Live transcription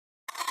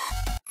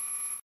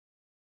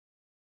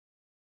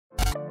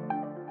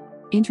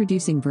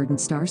Introducing Verdant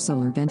Star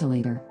Solar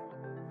Ventilator.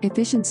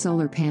 Efficient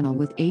solar panel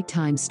with 8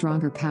 times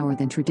stronger power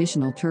than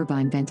traditional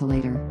turbine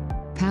ventilator.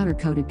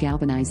 Powder-coated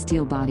galvanized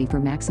steel body for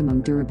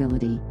maximum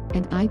durability,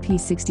 and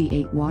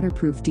IP68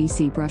 waterproof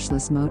DC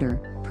brushless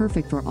motor,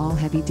 perfect for all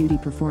heavy-duty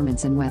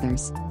performance and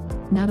weathers.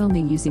 Not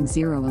only using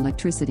zero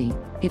electricity,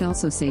 it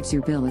also saves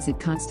your bill as it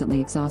constantly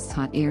exhausts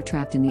hot air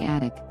trapped in the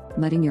attic,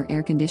 letting your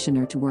air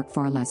conditioner to work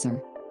far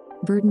lesser.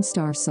 Verdant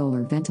Star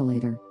Solar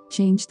Ventilator,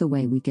 change the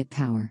way we get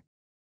power.